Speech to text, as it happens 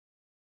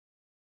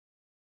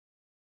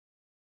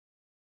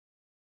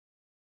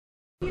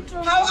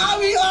How are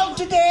we all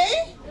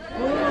today?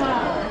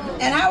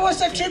 And how was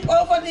the trip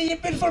over the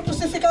beautiful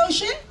Pacific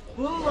Ocean?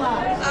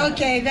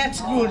 Okay,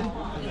 that's good.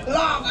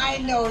 Long,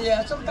 I know,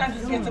 yeah.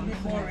 Sometimes it gets a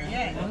bit boring,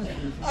 yeah.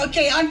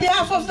 Okay, on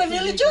behalf of the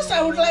villagers,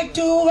 I would like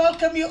to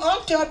welcome you all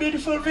to our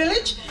beautiful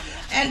village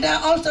and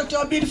also to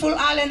our beautiful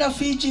island of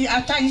Fiji,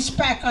 a tiny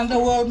speck on the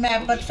world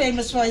map, but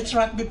famous for its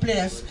rugby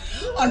players.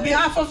 On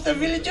behalf of the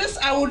villagers,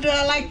 I would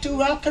like to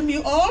welcome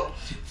you all.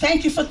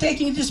 Thank you for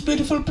taking this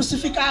beautiful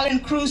Pacific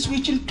Island cruise,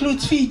 which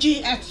includes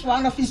Fiji as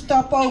one of its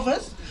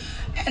stopovers.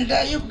 And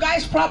you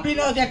guys probably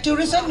know that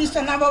tourism is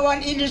the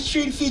 #1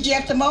 industry in Fiji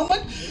at the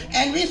moment.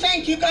 And we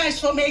thank you guys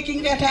for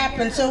making that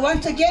happen. So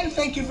once again,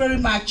 thank you very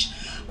much.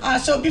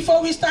 So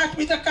before we start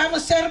with the cover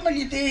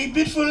ceremony, the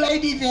beautiful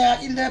lady there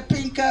in the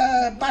pink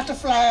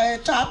butterfly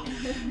top,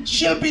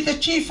 she'll be the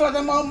chief for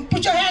the moment.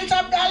 Put your hands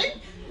up, darling.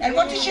 And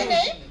what is your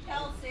name?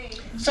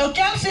 So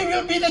Kelsey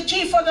will be the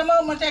chief for the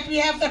moment that we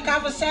have the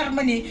cover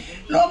ceremony.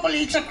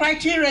 Normally it's a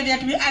criteria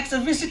that we ask the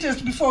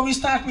visitors before we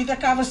start with the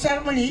cover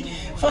ceremony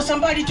for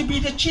somebody to be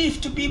the chief,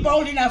 to be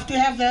bold enough to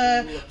have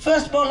the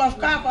first bowl of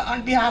cover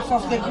on behalf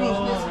of the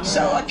group.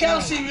 So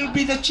Kelsey will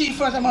be the chief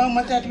for the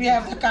moment that we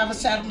have the cover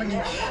ceremony.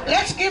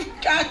 Let's give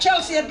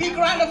Chelsea a big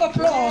round of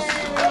applause.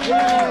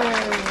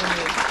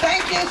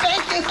 Thank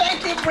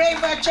you,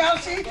 brave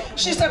Chelsea.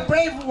 She's a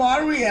brave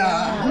warrior.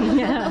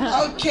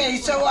 Okay,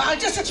 so I'll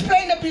just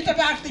explain a bit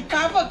about the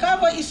cover.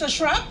 Cover is a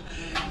shrub.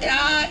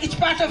 It's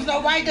part of the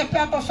wider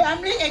pepper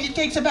family, and it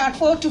takes about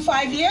 4 to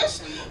 5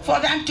 years for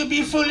them to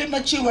be fully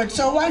matured.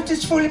 So once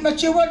it's fully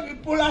matured, we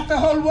pull out the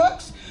whole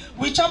works,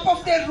 we chop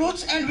off their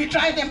roots, and we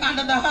dry them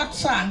under the hot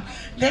sun.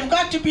 They've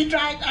got to be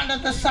dried under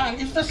the sun.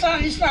 If the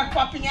sun is not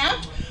popping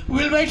out,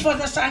 we'll wait for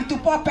the sun to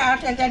pop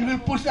out, and then we'll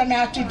put them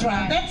out to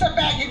dry. That's a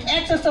bag. It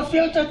acts as a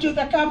filter to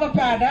the cover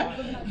powder.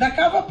 The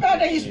cover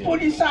powder is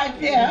put inside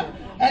there,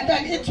 and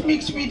then it's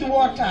mixed with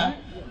water.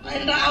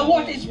 And our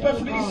water is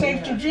perfectly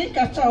safe to drink,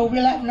 so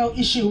we'll have no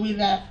issue with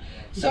that.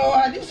 So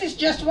this is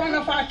just one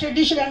of our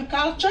traditional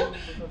culture.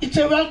 It's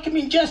a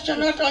welcoming gesture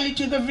not only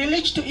to the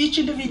village, to each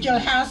individual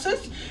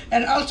houses,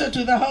 and also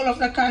to the whole of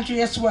the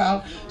country as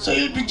well. So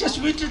you'll be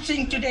just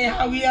witnessing today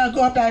how we are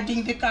go about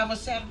doing the cover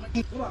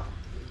ceremony. Am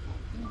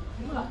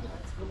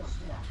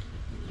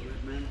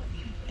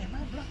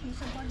I blocking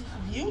somebody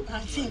from you? I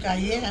think I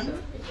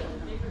am.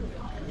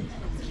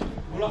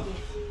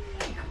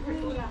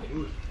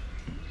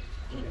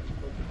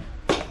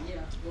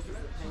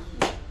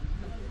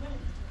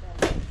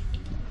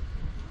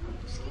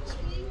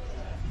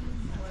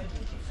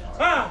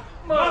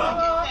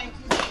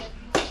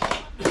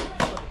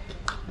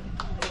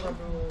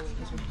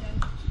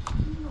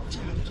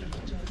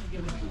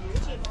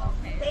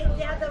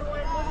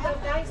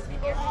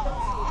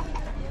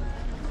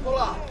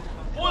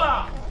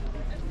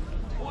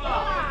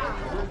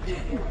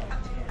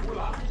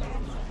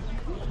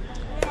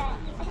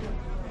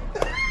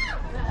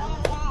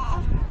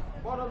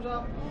 Bottoms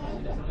up.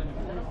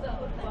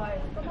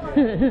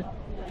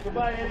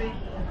 Goodbye, Eddie.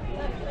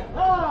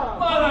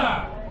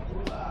 Mother!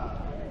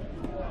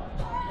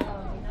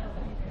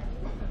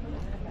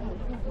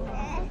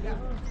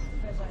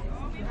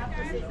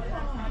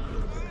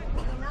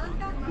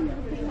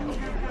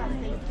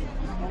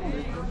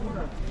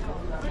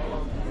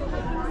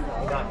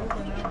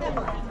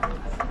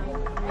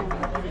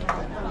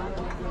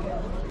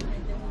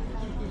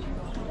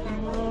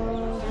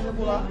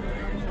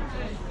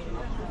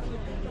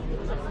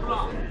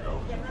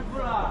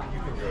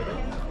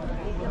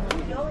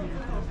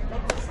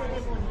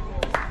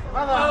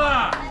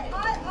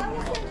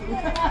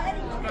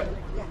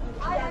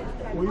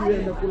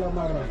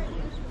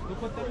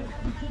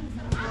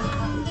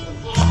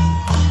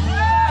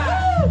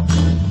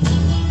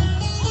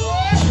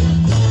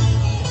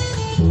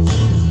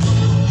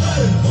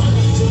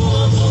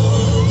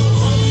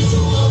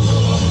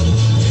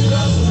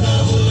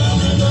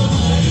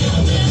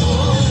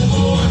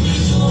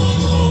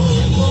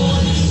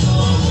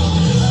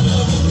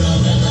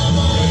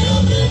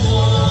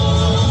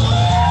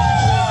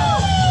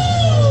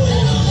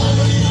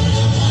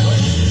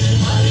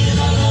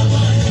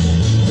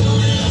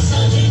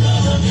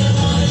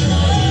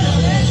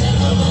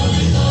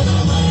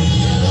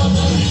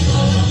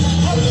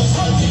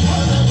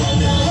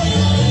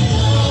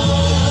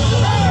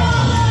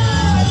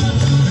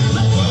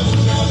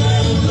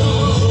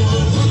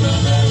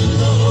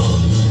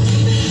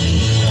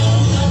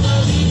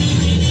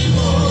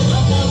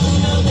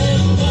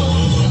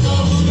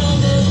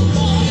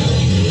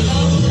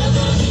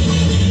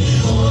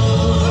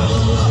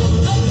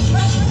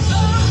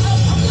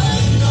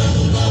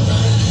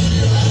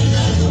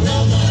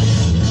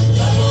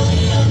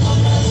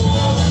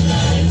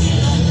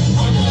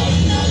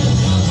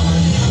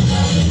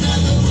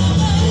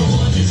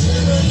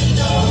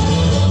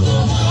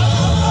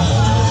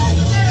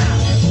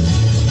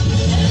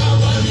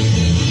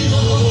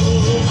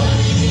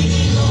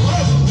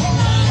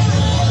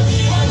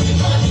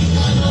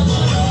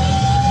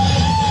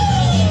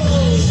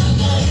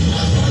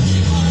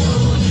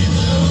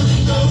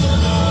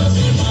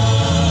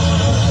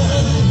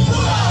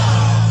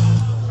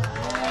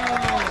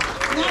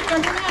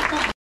 continue.